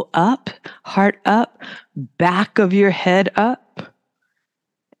bone. Pull up, heart up, back of your head up.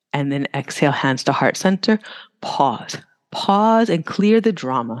 And then exhale, hands to heart center. Pause. Pause and clear the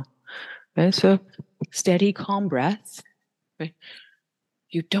drama. Okay, so steady, calm breath. Okay.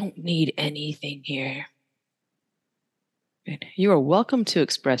 You don't need anything here. You are welcome to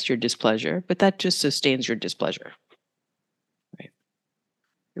express your displeasure, but that just sustains your displeasure. Right?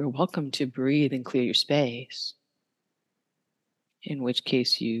 you're welcome to breathe and clear your space, in which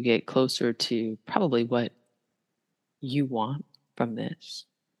case you get closer to probably what you want from this.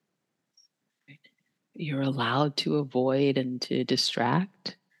 You're allowed to avoid and to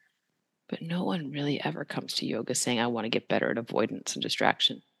distract, but no one really ever comes to yoga saying, I want to get better at avoidance and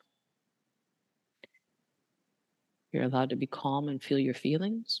distraction. You're allowed to be calm and feel your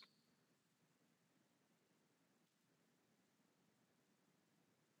feelings.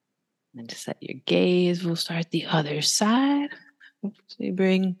 And to set your gaze, we'll start the other side. So you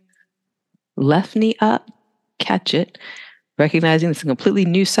bring left knee up, catch it, recognizing it's a completely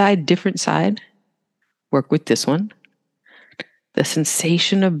new side, different side. Work with this one. The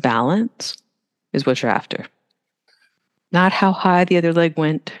sensation of balance is what you're after. Not how high the other leg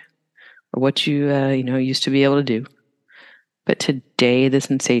went or what you used to be able to do, but today the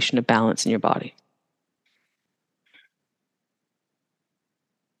sensation of balance in your body.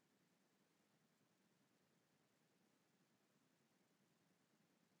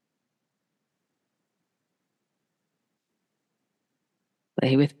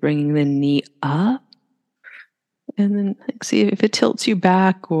 Play with bringing the knee up, and then see if it tilts you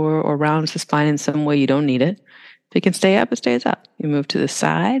back or rounds the spine in some way. You don't need it. If it can stay up, it stays up. You move to the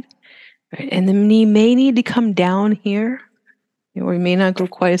side, right? And the knee may need to come down here, or you may not go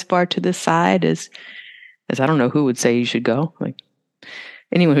quite as far to the side as I don't know who would say you should go. Like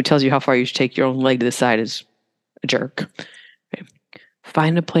anyone who tells you how far you should take your own leg to the side is a jerk. Okay.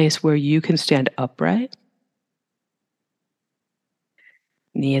 Find a place where you can stand upright.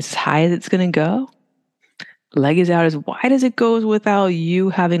 Knee as high as it's going to go. Leg is out as wide as it goes without you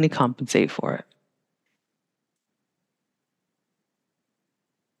having to compensate for it.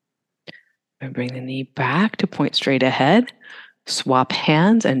 And bring the knee back to point straight ahead. Swap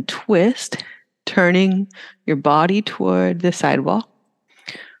hands and twist, turning your body toward the sidewall.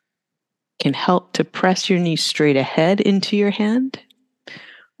 Can help to press your knee straight ahead into your hand.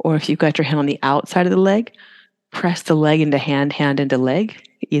 Or if you've got your hand on the outside of the leg, press the leg into hand, hand into leg,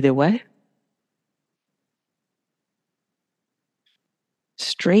 either way.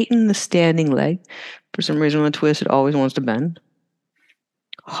 Straighten the standing leg. For some reason, on a twist, it always wants to bend.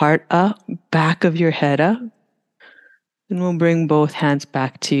 Heart up, back of your head up. And we'll bring both hands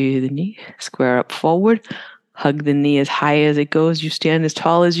back to the knee. Square up forward. Hug the knee as high as it goes. You stand as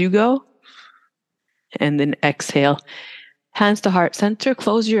tall as you go. And then exhale. Hands to heart center.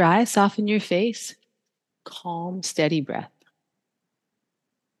 Close your eyes. Soften your face. Calm, steady breath.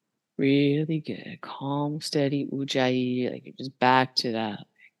 Really good. Calm, steady ujjayi. Like you're just back to that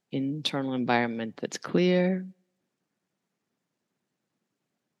internal environment that's clear.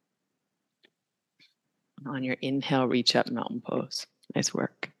 On your inhale, reach up, mountain pose. Nice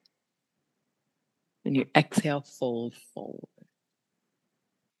work. And you exhale, fold forward.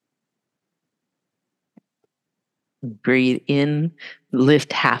 Breathe in,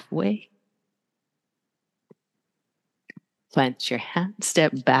 lift halfway. Plant your hand,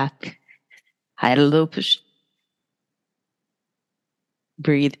 step back, hide a little push.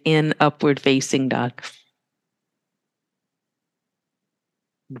 Breathe in, upward facing dog.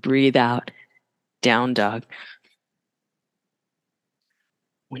 Breathe out, down dog.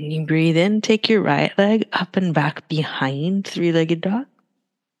 When you breathe in, take your right leg up and back behind three-legged dog.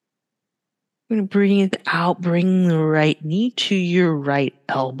 We're going to breathe out, bring the right knee to your right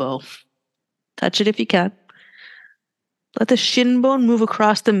elbow. Touch it if you can. Let the shin bone move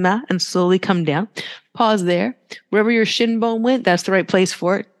across the mat and slowly come down. Pause there. Wherever your shin bone went, that's the right place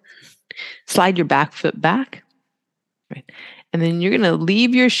for it. Slide your back foot back. Right. And then you're going to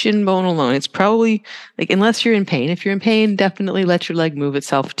leave your shin bone alone. It's probably like, unless you're in pain. If you're in pain, definitely let your leg move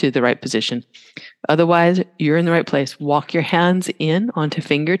itself to the right position. Otherwise, you're in the right place. Walk your hands in onto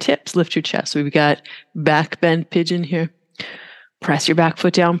fingertips. Lift your chest. So we've got back bend pigeon here. Press your back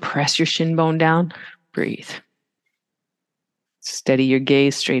foot down. Press your shin bone down. Breathe. Steady your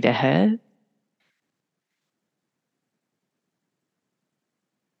gaze straight ahead.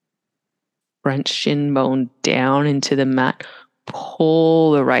 Front shin bone down into the mat.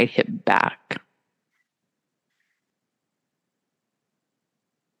 Pull the right hip back.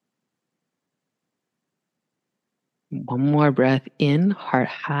 One more breath in, heart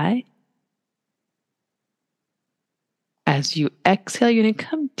high. As you exhale, you're going to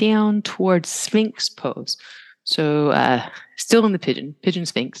come down towards Sphinx pose. So still in the pigeon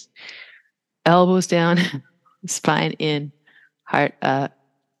Sphinx. Elbows down, spine in, heart up.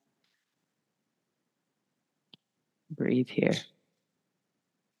 Breathe here.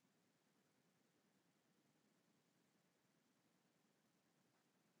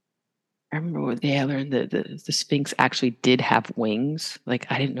 I remember I learned that the Sphinx actually did have wings. Like,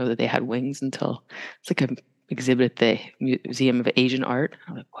 I didn't know that they had wings until it's like an exhibit at the Museum of Asian Art.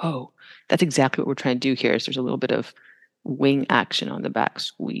 I'm like, whoa, that's exactly what we're trying to do here. Is there's a little bit of wing action on the back,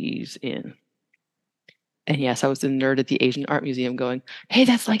 squeeze in. And yes, I was the nerd at the Asian Art Museum going, hey,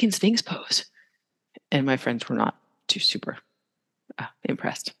 that's like in Sphinx pose. And my friends were not too super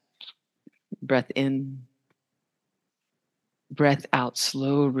impressed. Breath in. Breath out,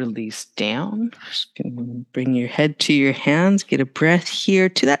 slow release down. Bring your head to your hands. Get a breath here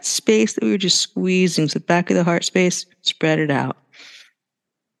to that space that we were just squeezing. So the back of the heart space, spread it out.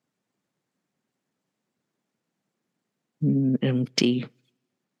 Empty.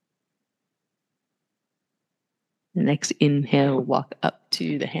 Next inhale, walk up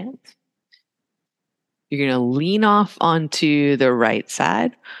to the hands. You're going to lean off onto the right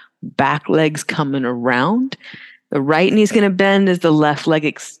side. Back legs coming around. The right knee's going to bend as the left leg,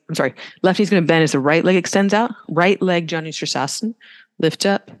 left knee's going to bend as the right leg extends out. Right leg, janu sirsasana. Lift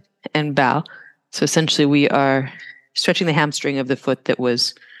up and bow. So essentially we are stretching the hamstring of the foot that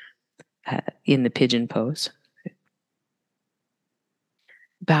was in the pigeon pose.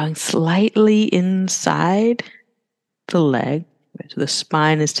 Bowing slightly inside the leg. So the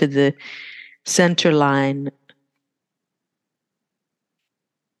spine is to the center line.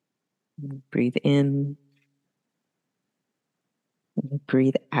 Breathe in.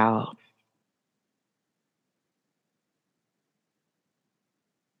 Breathe out.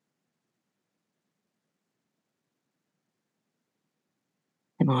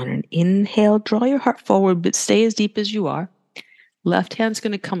 And on an inhale, draw your heart forward, but stay as deep as you are. Left hand's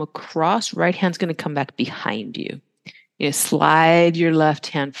going to come across, right hand's going to come back behind you. You slide your left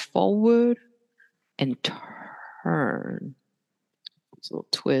hand forward and turn. There's a little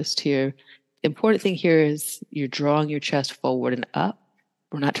twist here. The important thing here is you're drawing your chest forward and up.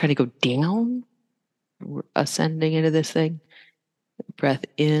 We're not trying to go down. We're ascending into this thing. Breath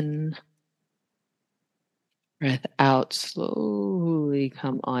in. Breath out. Slowly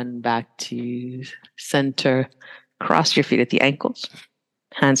come on back to center. Cross your feet at the ankles.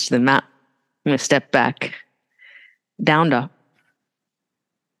 Hands to the mat. I'm going to step back. Down dog.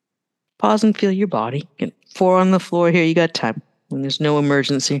 Pause and feel your body. Get 4 on the floor here. You got time. And there's no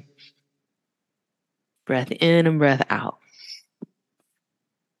emergency. Breath in and breath out.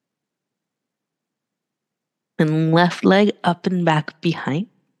 And left leg up and back behind.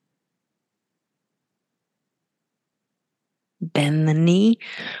 Bend the knee.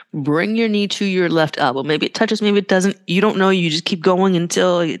 Bring your knee to your left elbow. Maybe it touches, maybe it doesn't. You don't know. You just keep going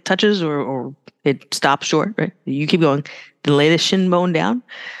until it touches or it stops short, right? You keep going. Then lay the shin bone down.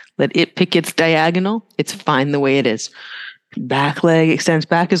 Let it pick its diagonal. It's fine the way it is. Back leg extends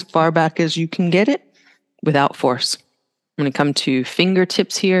back as far back as you can get it without force. I'm going to come to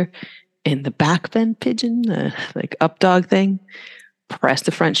fingertips here in the back bend pigeon, the like up dog thing. Press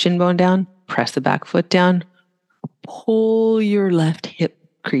the front shin bone down. Press the back foot down. Pull your left hip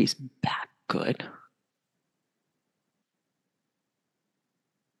crease back. Good.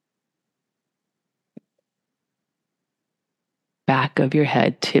 Back of your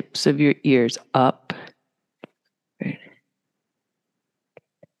head, tips of your ears up. Right.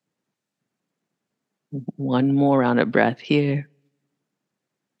 One more round of breath here.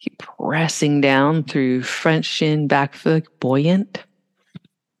 Keep pressing down through front shin, back foot, buoyant.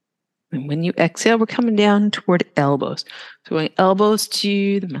 And when you exhale, we're coming down toward elbows. So going elbows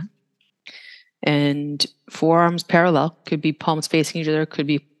to the mat. And forearms parallel. Could be palms facing each other. Could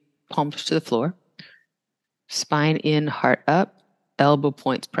be palms to the floor. Spine in, heart up. Elbow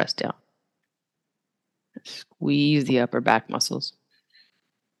points pressed down. Squeeze the upper back muscles.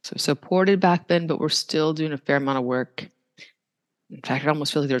 So supported back bend, but we're still doing a fair amount of work. In fact, it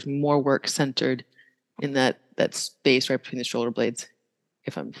almost feels like there's more work centered in that space right between the shoulder blades.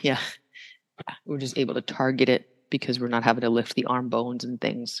 We're just able to target it because we're not having to lift the arm bones and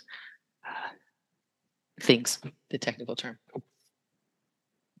things. The technical term.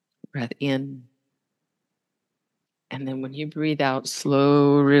 Breath in. And then when you breathe out,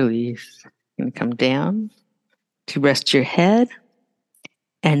 slow release. You're going to come down to rest your head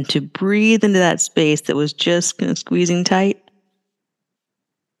and to breathe into that space that was just kind of squeezing tight.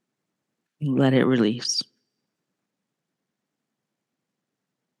 Let it release.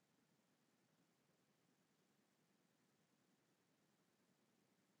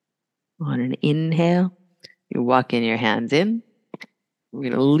 On an inhale, you're walking your hands in. We're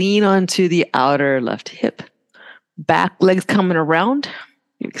going to lean onto the outer left hip. Back legs coming around.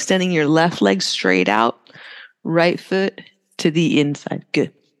 You're extending your left leg straight out. Right foot to the inside.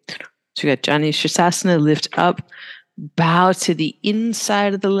 Good. So you got janu sirsasana, lift up. Bow to the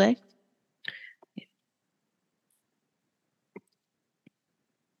inside of the leg.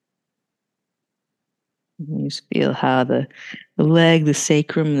 You just feel how the leg, the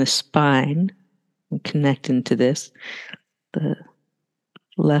sacrum, and the spine connect into this. The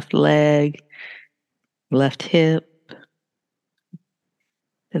left leg, left hip,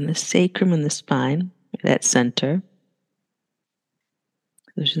 and the sacrum and the spine, that center.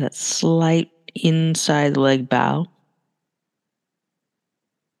 There's that slight inside the leg bow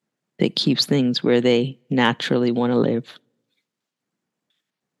that keeps things where they naturally want to live.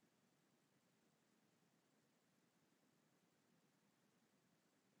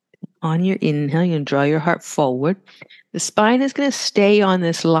 On your inhale, you're going to draw your heart forward. The spine is going to stay on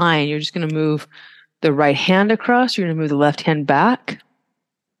this line. You're just going to move the right hand across. You're going to move the left hand back.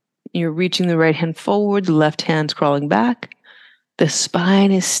 You're reaching the right hand forward. The left hand's crawling back. The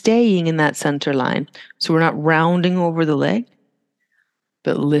spine is staying in that center line. So we're not rounding over the leg,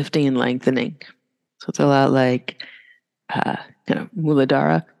 but lifting and lengthening. So it's a lot like kind of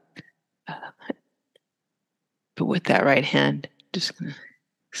Muladhara. But with that right hand, just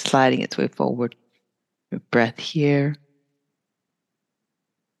sliding its way forward. Your breath here.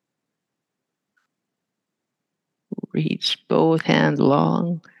 Reach both hands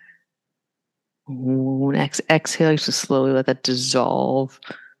long. Exhale, just slowly let that dissolve.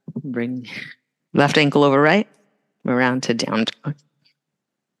 Bring left ankle over right, around to down dog.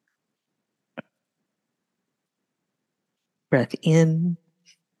 Breath in.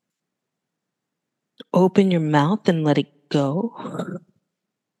 Open your mouth and let it go.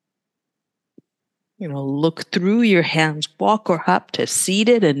 Look through your hands, walk or hop to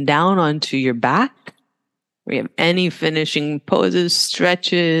seated and down onto your back. We have any finishing poses,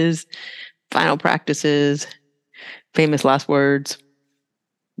 stretches, final practices, famous last words,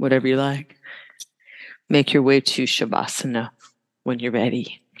 whatever you like. Make your way to Shavasana when you're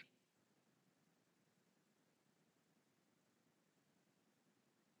ready.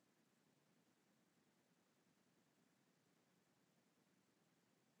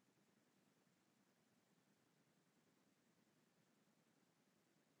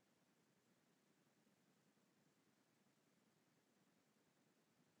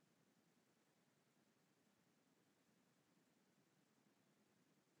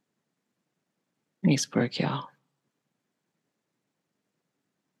 Nice work, y'all.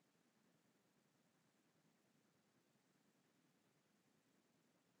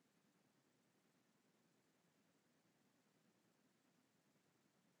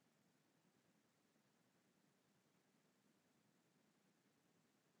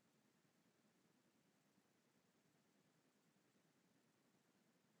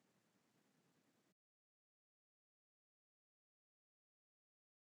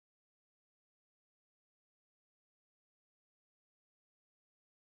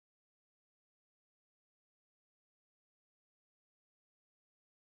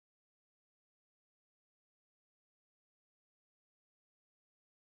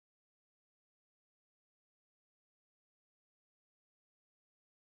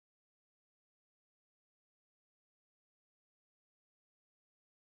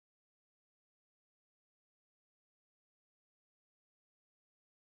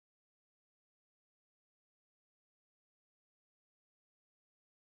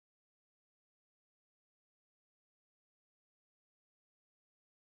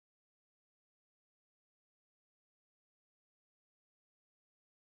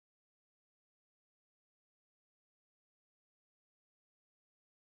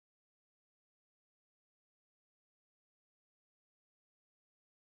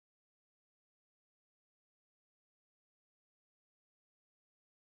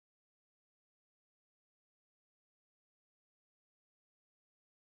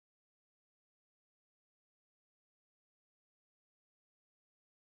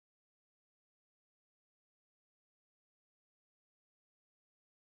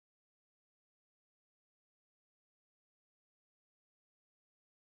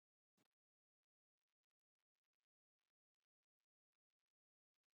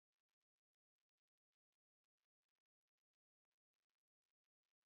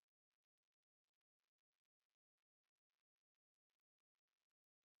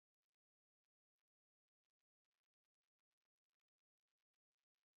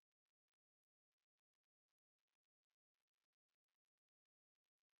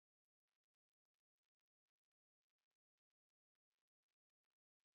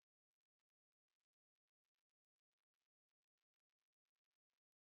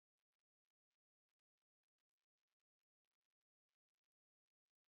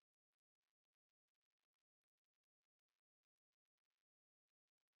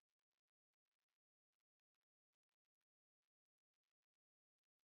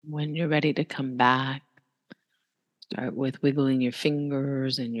 When you're ready to come back, Start with wiggling your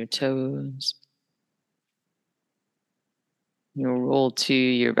fingers and your toes. You'll roll to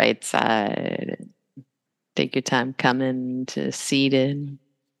your right side. Take your time coming to seated.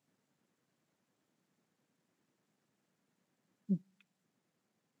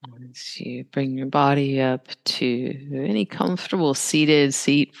 Once you bring your body up to any comfortable seated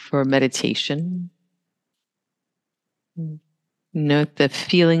seat for meditation, note the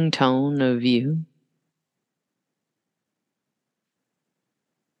feeling tone of you.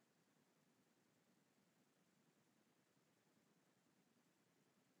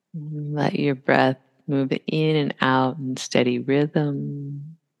 Let your breath move in and out in steady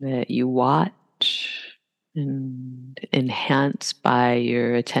rhythm that you watch and enhance by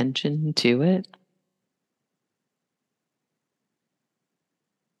your attention to it.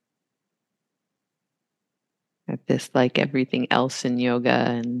 That this, like everything else in yoga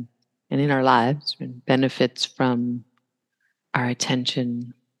and in our lives, benefits from our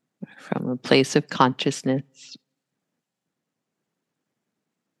attention from a place of consciousness.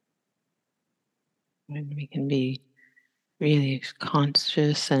 And we can be really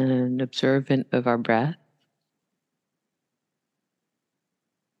conscious and observant of our breath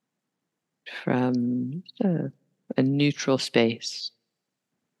from a neutral space,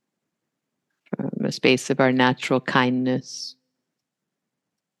 from a space of our natural kindness.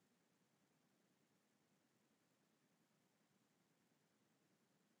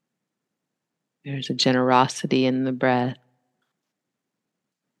 There's a generosity in the breath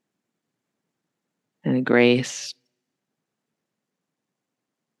and a grace.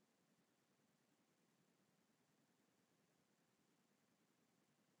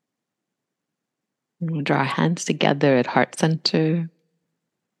 And we'll draw our hands together at heart center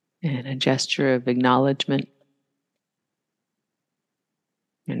in a gesture of acknowledgement.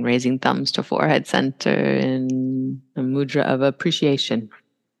 And raising thumbs to forehead center in a mudra of appreciation.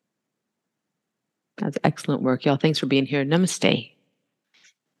 That's excellent work, y'all. Thanks for being here. Namaste.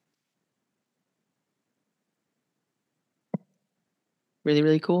 Really,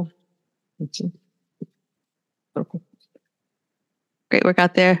 really cool. Great work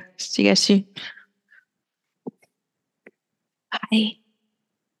out there. See you guys soon. Hi.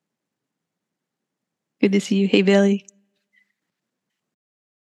 Good to see you. Hey, Bailey.